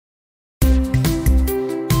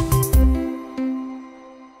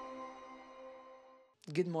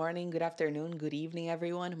Good morning, good afternoon, good evening,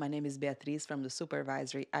 everyone. My name is Beatriz from the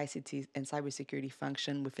Supervisory ICT and Cybersecurity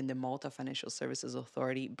function within the Malta Financial Services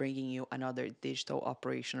Authority, bringing you another Digital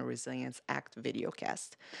Operational Resilience Act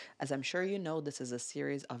videocast. As I'm sure you know, this is a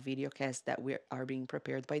series of videocasts that are being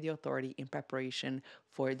prepared by the authority in preparation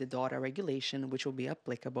for the DORA regulation, which will be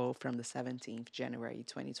applicable from the 17th January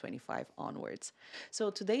 2025 onwards.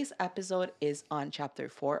 So today's episode is on Chapter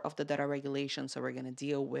 4 of the DORA regulation. So we're going to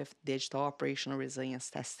deal with digital operational resilience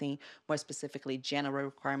testing, more specifically general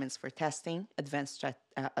requirements for testing, advanced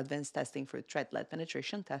testing for threat-led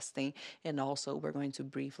penetration testing, and also we're going to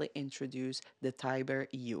briefly introduce the Tiber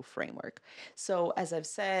EU framework. So as I've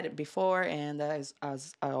said before, and as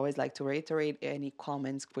I always like to reiterate, any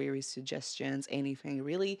comments, queries, suggestions, anything,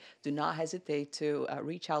 really do not hesitate to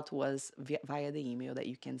reach out to us via the email that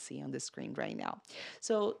you can see on the screen right now.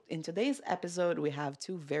 So in today's episode, we have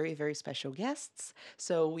two very, very special guests.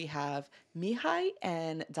 So we have Mihai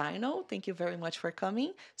and Dino. Thank you very much for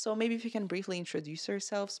coming. So maybe if you can briefly introduce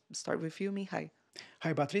yourselves, start with you, Mihai.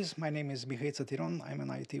 Hi, Beatrice. My name is Mihai Țătiron. I'm an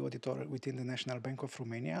IT auditor within the National Bank of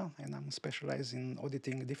Romania, and I'm specialized in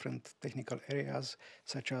auditing different technical areas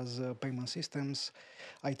such as payment systems,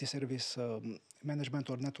 IT service management,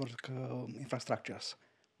 or network infrastructures.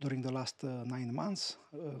 During the last 9 months,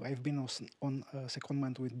 I've been on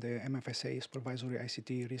secondment with the MFSA Supervisory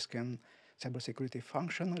ICT Risk and Cybersecurity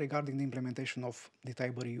function regarding the implementation of the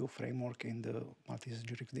Tiber EU framework in the Maltese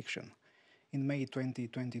jurisdiction. In May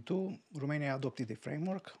 2022, Romania adopted the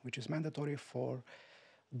framework, which is mandatory for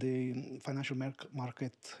the financial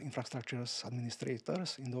market infrastructures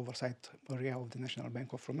administrators in the oversight area of the National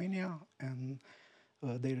Bank of Romania and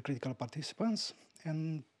their critical participants.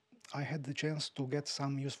 And I had the chance to get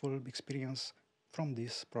some useful experience from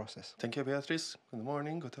this process. Thank you, Beatrice. Good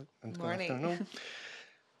morning, good Morning. afternoon.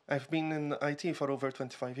 I've been in IT for over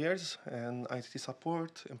 25 years, and IT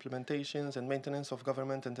support, implementations, and maintenance of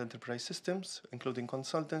government and enterprise systems, including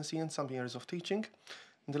consultancy and some years of teaching.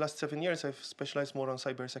 In the last 7 years, I've specialized more on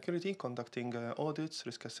cybersecurity, conducting audits,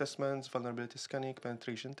 risk assessments, vulnerability scanning,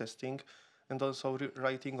 penetration testing, and also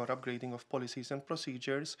writing or upgrading of policies and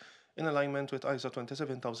procedures in alignment with ISO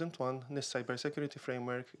 27001, NIST Cybersecurity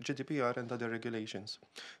Framework, GDPR, and other regulations.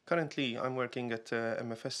 Currently, I'm working at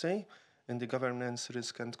MFSA in the governance,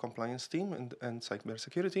 risk, and compliance team and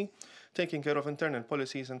cybersecurity, taking care of internal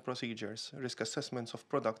policies and procedures, risk assessments of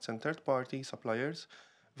products and third-party suppliers,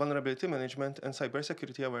 vulnerability management, and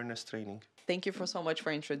cybersecurity awareness training. Thank you so much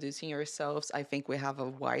for introducing yourselves. I think we have a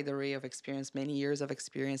wide array of experience, many years of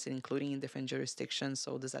experience, including in different jurisdictions.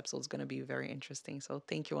 So this episode is going to be very interesting. So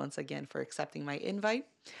thank you once again for accepting my invite.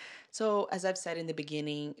 So as I've said in the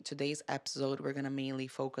beginning, today's episode, we're going to mainly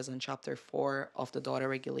focus on Chapter 4 of the DORA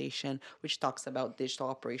regulation, which talks about digital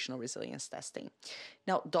operational resilience testing.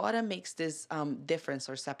 Now, DORA makes this difference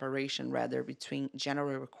or separation, rather, between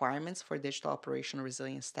general requirements for digital operational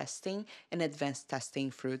resilience testing and advanced testing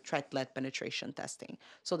through threat-led penetration testing.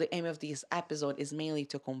 So the aim of this episode is mainly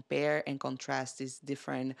to compare and contrast these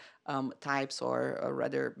different types, or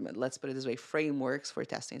rather, let's put it this way, frameworks for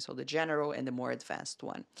testing. So the general and the more advanced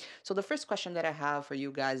one. So the first question that I have for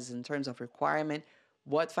you guys is in terms of requirement,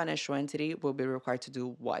 what financial entity will be required to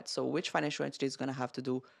do what? So which financial entity is going to have to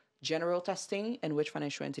do general testing and which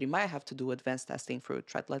financial entity might have to do advanced testing through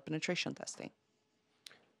threat-led penetration testing?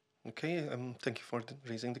 Okay, thank you for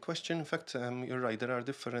raising the question. In fact, you're right, there are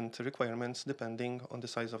different requirements depending on the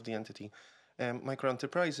size of the entity. Micro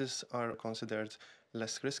enterprises are considered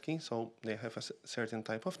less risky, so they have a certain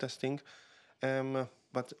type of testing.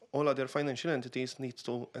 But all other financial entities need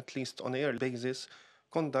to, at least on a yearly basis,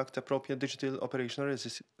 conduct appropriate digital operational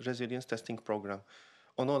resilience testing program.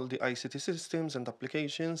 On all the ICT systems and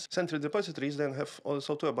applications, central depositories then have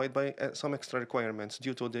also to abide by some extra requirements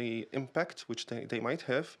due to the impact which they might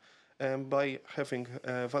have by having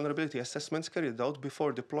vulnerability assessments carried out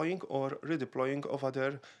before deploying or redeploying of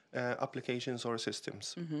other applications or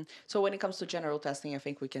systems. Mm-hmm. So when it comes to general testing, I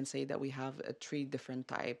think we can say that we have three different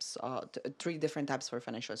types for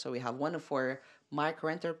financial. So we have one for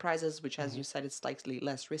micro enterprises, which, as you said, is slightly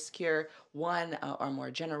less riskier. One or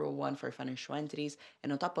more general one for financial entities.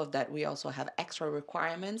 And on top of that, we also have extra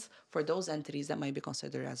requirements for those entities that might be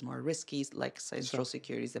considered as more risky, like central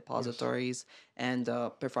securities depositories, and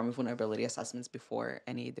performing vulnerability assessments before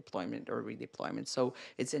any deployment or redeployment. So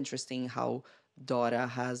it's interesting how DORA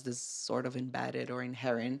has this sort of embedded or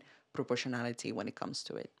inherent proportionality when it comes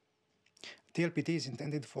to it. TLPT is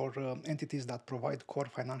intended for entities that provide core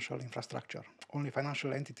financial infrastructure. Only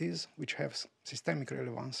financial entities which have systemic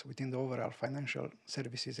relevance within the overall financial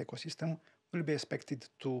services ecosystem will be expected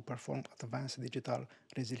to perform advanced digital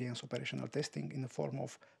resilience operational testing in the form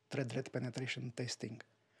of threat penetration testing.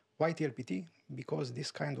 Why TLPT? Because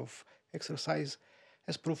this kind of exercise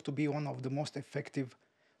has proved to be one of the most effective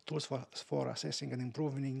tools for assessing and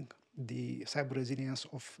improving the cyber resilience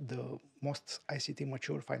of the most ICT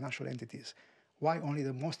mature financial entities. Why only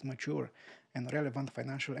the most mature and relevant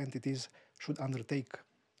financial entities should undertake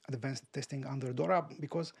advanced testing under DORA?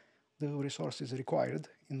 Because the resources required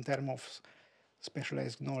in terms of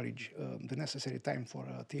specialized knowledge, the necessary time for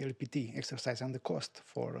TLPT exercise and the cost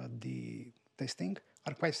for the testing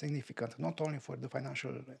are quite significant, not only for the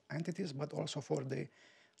financial entities, but also for the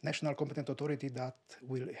national competent authority that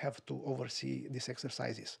will have to oversee these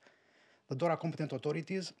exercises. The DORA competent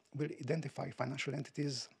authorities will identify financial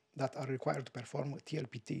entities that are required to perform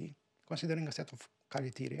TLPT, considering a set of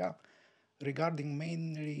criteria regarding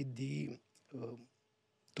mainly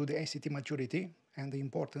to the ICT maturity and the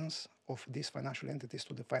importance of these financial entities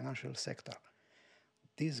to the financial sector.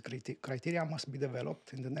 These criteria must be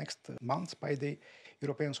developed in the next months by the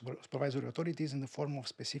European supervisory authorities in the form of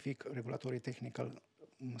specific regulatory technical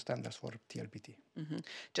standards for TLPT. Mm-hmm.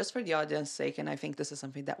 Just for the audience sake, and I think this is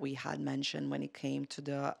something that we had mentioned when it came to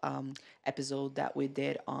the episode that we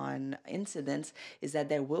did on incidents, is that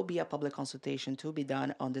there will be a public consultation to be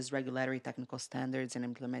done on this regulatory technical standards and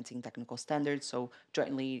implementing technical standards, so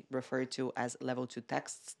jointly referred to as level 2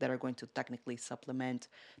 texts that are going to technically supplement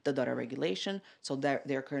the DORA regulation. So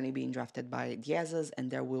they're currently being drafted by DIESAS,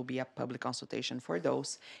 and there will be a public consultation for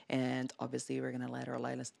those. And obviously, we're going to let our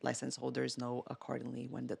license holders know accordingly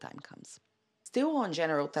when the time comes. Still on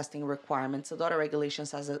general testing requirements, the DORA regulation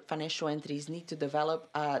says that financial entities need to develop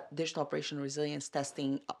a digital operational resilience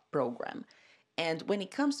testing program. And when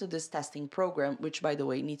it comes to this testing program, which, by the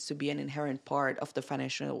way, needs to be an inherent part of the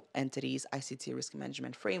financial entity's ICT Risk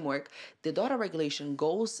Management Framework, the DORA regulation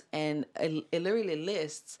goes and it literally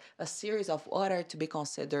lists a series of what are to be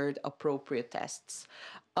considered appropriate tests.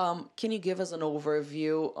 Can you give us an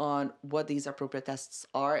overview on what these appropriate tests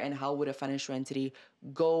are and how would a financial entity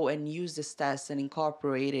go and use this test and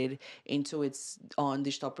incorporate it into its own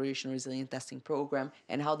digital operational resilience testing program,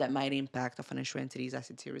 and how that might impact a financial entity's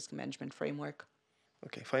ICT risk management framework?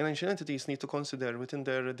 Okay, financial entities need to consider within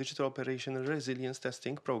their digital operational resilience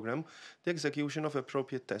testing program the execution of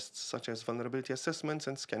appropriate tests such as vulnerability assessments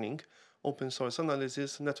and scanning, open source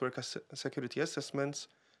analysis, network security assessments,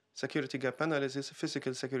 security gap analysis,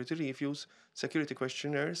 physical security reviews, security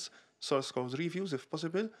questionnaires, source code reviews if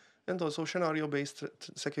possible, and also scenario-based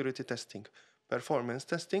security testing, performance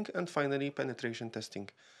testing, and finally penetration testing.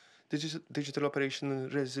 Digital Operational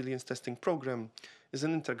Resilience Testing Program is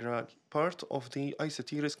an integral part of the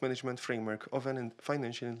ICT Risk Management Framework of a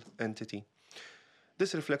financial entity.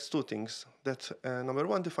 This reflects two things. That number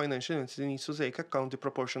one, the financial entity needs to take account the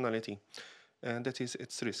proportionality, and that is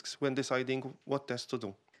its risks when deciding what test to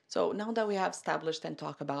do. So now that we have established and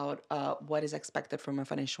talked about what is expected from a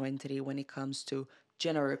financial entity when it comes to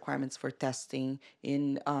general requirements for testing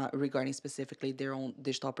in regarding specifically their own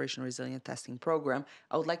digital operational resilience testing program,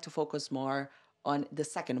 I would like to focus more on the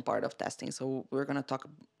second part of testing. So we're going to talk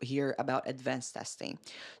here about advanced testing.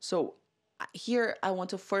 So here I want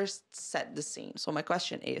to first set the scene. So my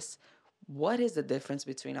question is, what is the difference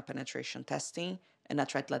between a penetration testing and a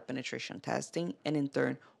threat-led penetration testing? And in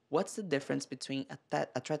turn, what's the difference between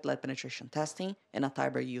a threat-led penetration testing and a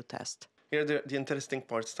cyber test? Here, the interesting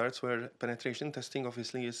part starts where penetration testing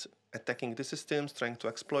obviously is attacking the systems, trying to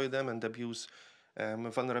exploit them and abuse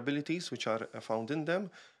vulnerabilities which are found in them,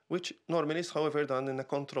 which normally is, however, done in a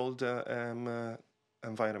controlled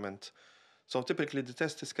environment. So typically the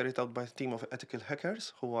test is carried out by a team of ethical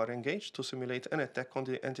hackers who are engaged to simulate an attack on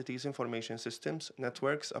the entity's information systems,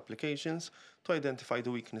 networks, applications, to identify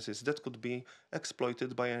the weaknesses that could be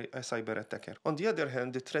exploited by a cyber attacker. On the other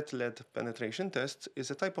hand, the threat-led penetration test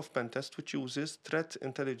is a type of pen test which uses threat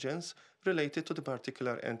intelligence related to the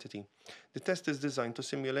particular entity. The test is designed to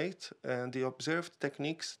simulate the observed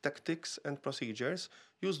techniques, tactics, and procedures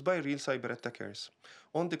used by real cyber attackers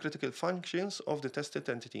on the critical functions of the tested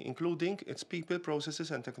entity, including its people,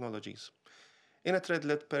 processes, and technologies. In a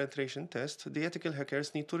threat-led penetration test, the ethical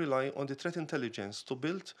hackers need to rely on the threat intelligence to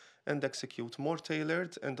build and execute more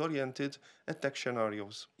tailored and oriented attack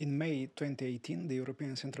scenarios. In May 2018, the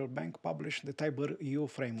European Central Bank published the Cyber EU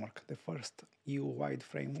framework, the first EU-wide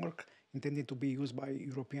framework intended to be used by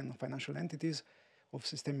European financial entities of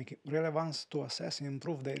systemic relevance to assess and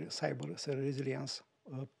improve their cyber resilience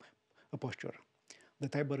posture. The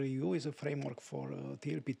Cyber EU is a framework for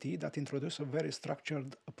TLPT that introduces a very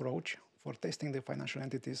structured approach for testing the financial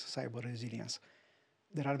entities' cyber resilience.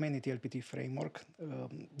 There are many TLPT frameworks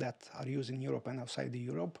that are used in Europe and outside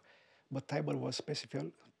Europe, but TIBER was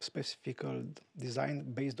specifically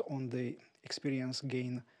designed based on the experience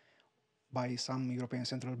gained by some European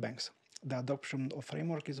central banks. The adoption of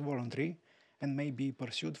framework is voluntary and may be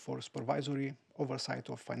pursued for supervisory oversight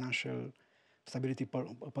of financial stability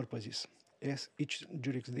purposes, as each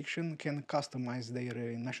jurisdiction can customize their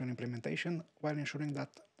national implementation while ensuring that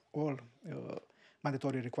all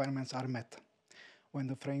mandatory requirements are met. When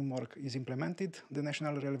the framework is implemented, the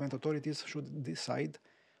national relevant authorities should decide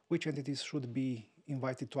which entities should be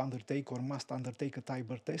invited to undertake or must undertake a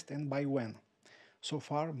TIBER test and by when. So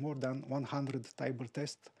far, more than 100 TIBER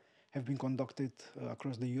tests have been conducted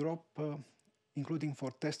across the Europe, including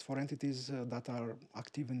for tests for entities that are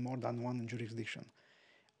active in more than one jurisdiction.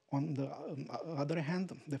 On the other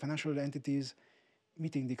hand, the financial entities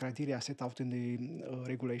meeting the criteria set out in the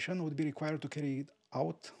regulation would be required to carry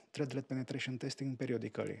out threat penetration testing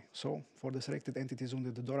periodically. So, for the selected entities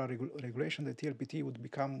under the DORA regulation, the TLPT would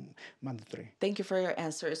become mandatory. Thank you for your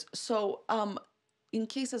answers. So, in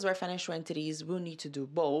cases where financial entities will need to do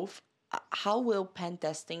both, how will pen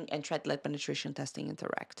testing and threat-led penetration testing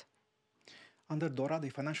interact? Under DORA, the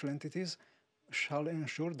financial entities shall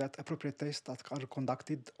ensure that appropriate tests are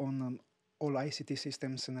conducted on all ICT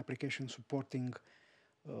systems and applications supporting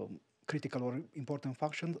critical or important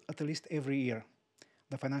functions at least every year.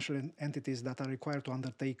 The financial entities that are required to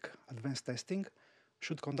undertake advanced testing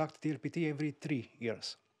should conduct TLPT every 3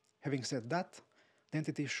 years. Having said that, the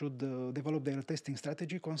entity should develop their testing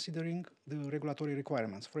strategy considering the regulatory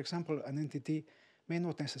requirements. For example, an entity may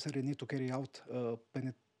not necessarily need to carry out a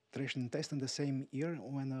penetration test in the same year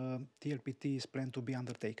when a TLPT is planned to be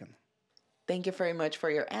undertaken. Thank you very much for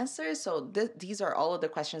your answers. So these are all of the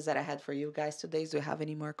questions that I had for you guys today. Do you have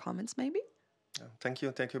any more comments maybe? Thank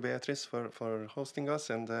you, Beatrice, for hosting us,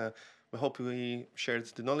 and we hope we shared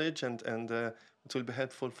the knowledge and it will be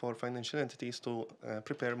helpful for financial entities to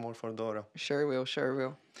prepare more for DORA. Sure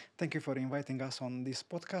will. Thank you for inviting us on this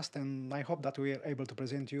podcast, and I hope that we are able to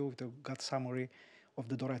present you with a good summary of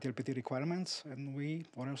the DORA TLPT requirements, and we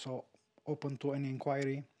are also open to any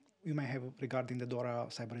inquiry you may have regarding the DORA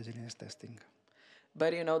cyber resilience testing.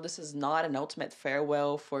 But this is not an ultimate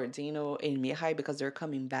farewell for Dino and Mihai because they're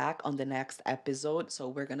coming back on the next episode. So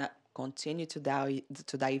we're gonna continue to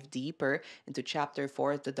dive deeper into chapter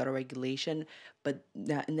 4 of the DORA regulation. But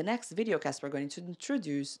in the next videocast, we're going to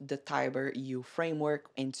introduce the TIBER EU framework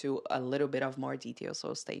into a little bit of more detail.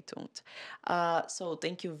 So stay tuned. So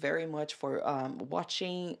thank you very much for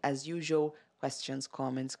watching. As usual, questions,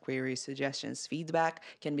 comments, queries, suggestions, feedback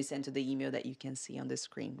can be sent to the email that you can see on the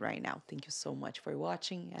screen right now. Thank you so much for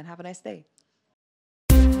watching and have a nice day.